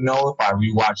probably could know if I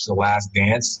rewatched The Last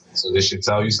Dance. So this should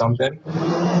tell you something.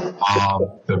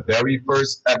 The very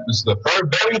first episode,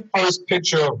 very first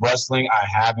picture of wrestling I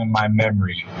have in my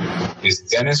memory is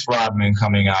Dennis Rodman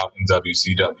coming out in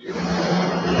WCW.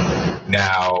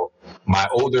 Now, my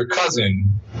older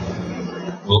cousin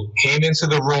came into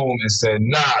the room and said,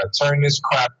 "Nah, turn this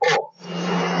crap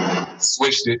off."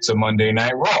 Switched it to Monday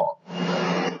Night Raw.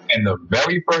 And the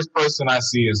very first person I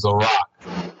see is The Rock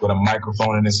with a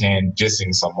microphone in his hand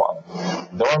dissing someone.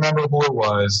 Don't remember who it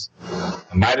was.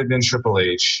 It might have been Triple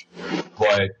H,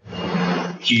 but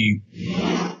he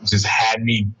just had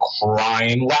me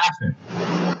crying, laughing.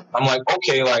 I'm like,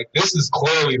 okay, like, this is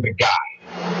clearly the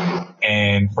guy.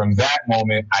 And from that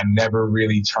moment, I never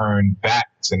really turned back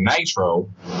to Nitro.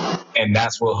 And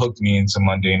that's what hooked me into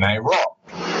Monday Night Raw.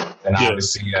 And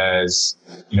obviously, as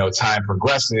time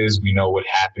progresses, we know what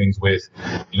happens with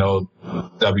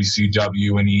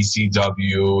WCW and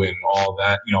ECW and all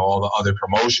that, all the other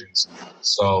promotions.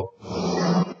 So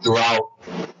throughout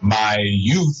my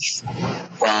youth,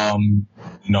 from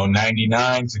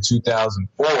 99 to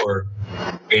 2004,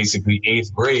 basically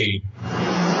 8th grade,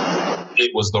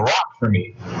 it was The Rock for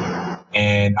me.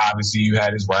 And obviously you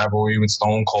had his rivalry with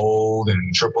Stone Cold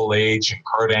and Triple H and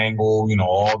Kurt Angle,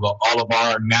 all of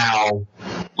our now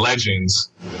legends,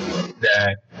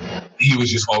 that he was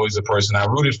just always the person I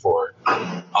rooted for.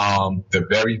 The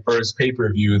very first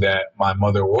pay-per-view that my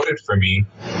mother ordered for me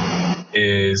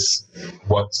is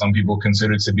what some people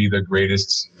consider to be the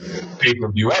greatest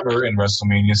pay-per-view ever in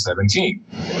WrestleMania 17.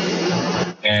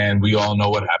 And we all know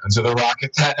what happened to The Rock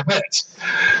at that event.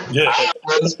 Yeah. I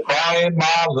was crying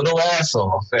my little ass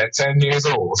off at 10 years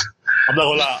old. I'm not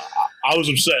gonna lie, I was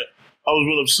upset. I was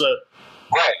real upset.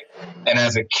 Right. And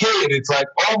as a kid, it's like,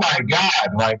 oh my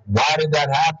God, like, why did that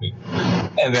happen?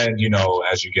 And then,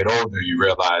 as you get older, you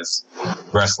realize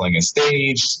wrestling is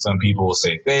staged. Some people will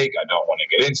say fake. I don't want to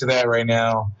get into that right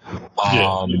now.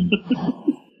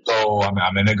 So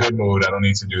I'm in a good mood. I don't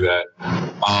need to do that.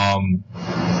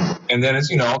 And then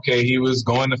it's, okay, he was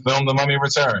going to film The Mummy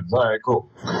Returns. All right, cool.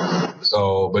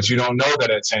 So, but you don't know that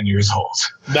at 10 years old.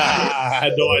 Nah, I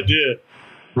had no idea.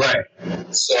 Right.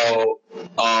 So,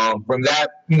 from that,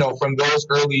 from those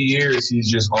early years, he's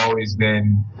just always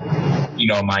been,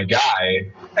 my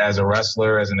guy as a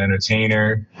wrestler, as an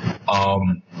entertainer.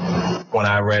 When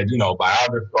I read,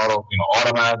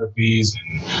 autobiographies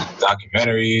and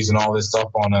documentaries and all this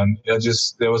stuff on him,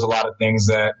 there was a lot of things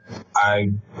that I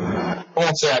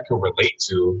won't say I could relate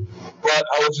to, but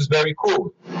I was just very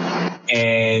cool.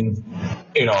 And,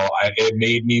 it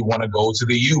made me want to go to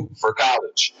the U for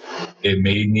college. It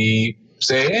made me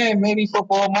say, hey, maybe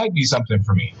football might be something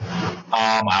for me.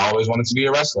 I always wanted to be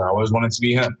a wrestler. I always wanted to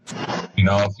be him.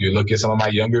 If you look at some of my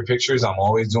younger pictures, I'm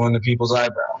always doing the people's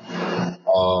eyebrow.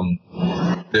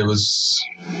 It was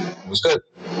good.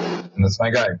 And that's my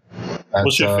guy.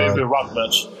 What's your favorite Rock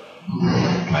match?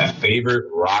 My favorite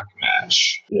Rock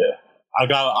match? Yeah.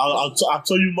 I'll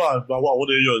tell you mine, but what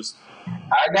are yours?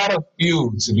 I got a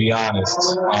few, to be honest.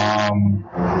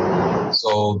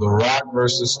 So The Rock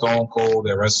versus Stone Cold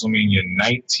at WrestleMania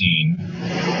 19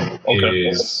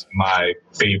 is my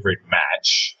favorite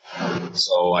match.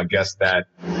 So I guess that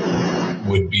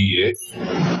would be it.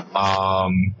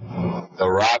 The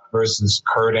Rock versus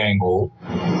Kurt Angle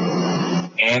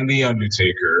and The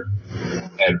Undertaker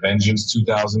at Vengeance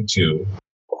 2002.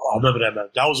 Oh, I remember that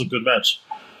match. That was a good match.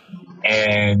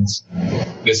 And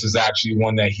this is actually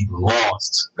one that he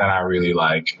lost that I really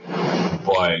like.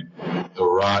 But The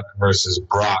Rock versus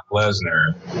Brock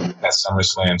Lesnar at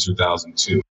SummerSlam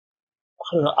 2002.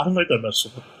 I don't like that match.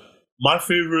 My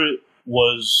favorite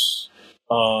was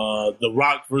The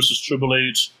Rock versus Triple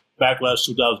H Backlash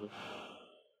 2000.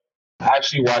 I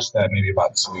actually watched that maybe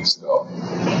about 2 weeks ago.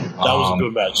 That was a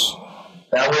good match.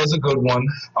 That was a good one.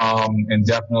 And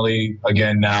definitely,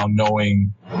 again, now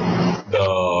knowing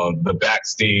the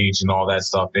backstage and all that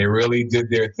stuff, they really did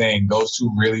their thing. Those two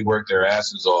really worked their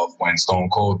asses off when Stone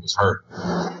Cold was hurt.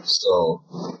 So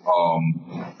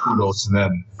kudos to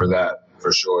them for that,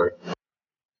 for sure.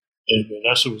 Hey, man,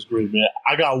 that shit was great, man.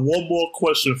 I got one more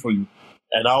question for you.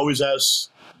 And I always ask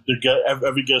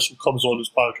every guest who comes on this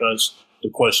podcast the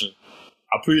question.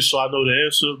 I'm pretty sure I know the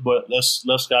answer, but let's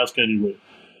ask anyway.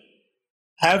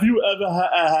 Have you ever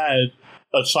had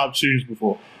a chopped cheese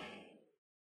before?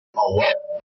 Oh, what?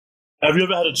 Have you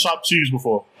ever had a chopped cheese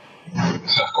before?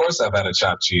 Of course I've had a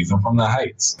chopped cheese. I'm from the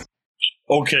Heights.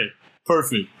 Okay,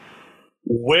 perfect.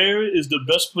 Where is the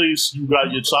best place you got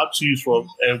your chopped cheese from,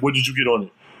 and what did you get on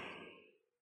it?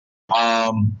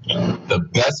 The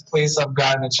best place I've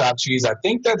gotten a chopped cheese, I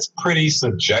think that's pretty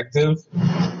subjective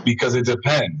because it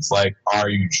depends. Like, are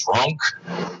you drunk?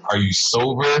 Are you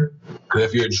sober? Because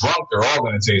if you're drunk, they're all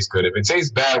going to taste good. If it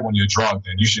tastes bad when you're drunk,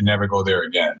 then you should never go there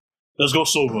again. Let's go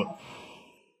sober.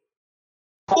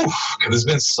 Oof, because it's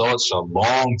been such a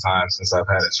long time since I've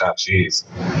had a chopped cheese.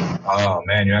 Oh,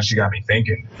 man, you actually got me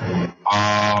thinking.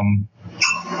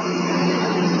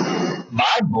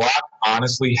 My block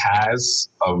honestly has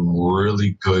a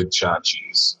really good chopped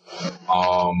cheese. So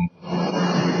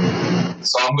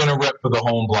I'm going to rep for the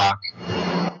home block.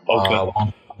 Okay.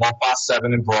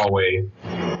 157 in Broadway.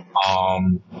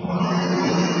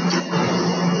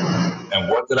 And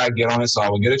what did I get on it? So I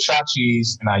would get a chopped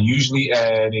cheese, and I usually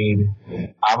added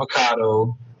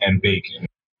avocado and bacon.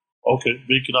 Okay,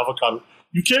 bacon, avocado.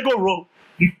 You can't go wrong.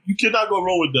 You cannot go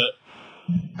wrong with that.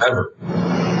 Ever.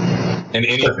 In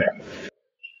anything.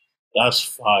 That's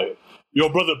fire. Yo,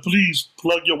 brother, please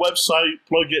plug your website,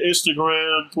 plug your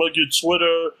Instagram, plug your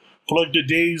Twitter, plug the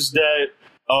days that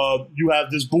you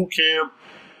have this boot camp.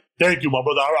 Thank you, my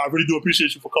brother. I really do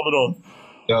appreciate you for coming on.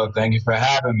 Yo, thank you for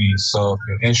having me. So if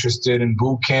you're interested in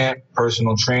boot camp,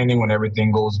 personal training, when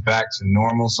everything goes back to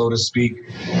normal, so to speak,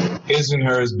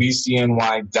 Hhbcny.com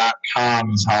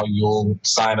is how you'll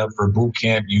sign up for boot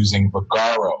camp using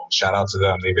Vagaro. Shout out to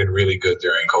them. They've been really good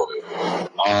during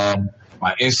COVID.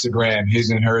 My Instagram,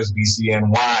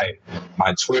 Hhbcny.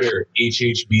 My Twitter,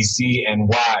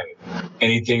 Hhbcny.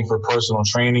 Anything for personal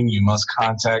training, you must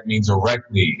contact me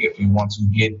directly. If you want to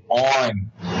get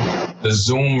on the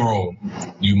Zoom room,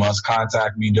 you must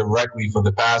contact me directly for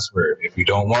the password. If you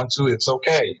don't want to, it's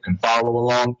okay. You can follow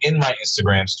along in my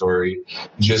Instagram story.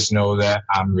 Just know that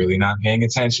I'm really not paying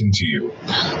attention to you,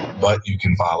 but you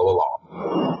can follow along.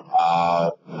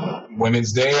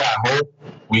 Women's Day, I hope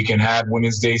we can have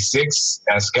Women's Day 6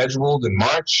 as scheduled in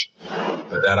March.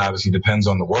 But that obviously depends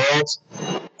on the world.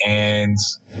 And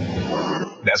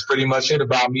that's pretty much it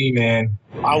about me, man.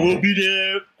 I will be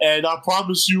there, and I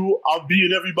promise you, I'm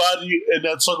beating everybody in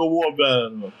that tug of war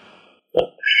battle.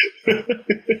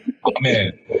 Oh,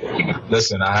 man,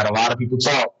 listen, I had a lot of people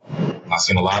talk. I've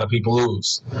seen a lot of people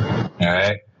lose. All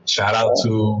right? Shout out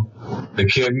to the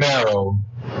kid Mero,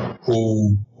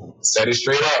 who said it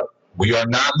straight up. We are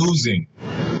not losing.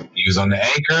 He was on the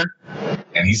anchor,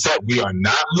 and he said, we are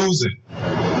not losing.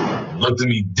 Looked at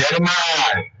me dead in my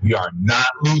eye. We are not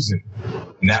losing.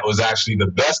 And that was actually the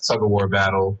best tug-of-war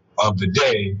battle of the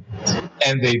day,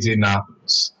 and they did not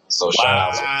lose. So shout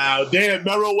out to him. Wow, damn,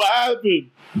 Mero, what happened?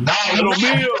 No,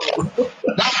 Mero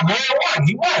won.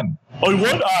 He won. Oh, he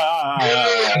won?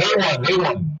 Yeah, they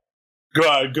won. Good.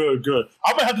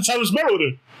 I'm going to have to challenge Mero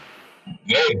then.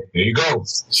 Yeah, there you go.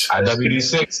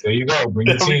 IWD6, there you go. Bring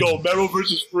the team. There we go, Mero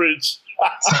versus Fridge.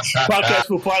 Podcast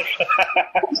for podcast.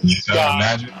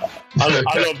 Imagine. I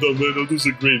love them, man. Those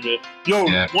are great, man. Yo,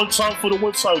 yeah. One time for the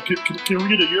one time. Can we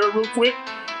get a Yerrr real quick?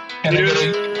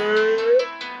 Yerrr.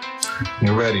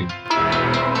 You're ready.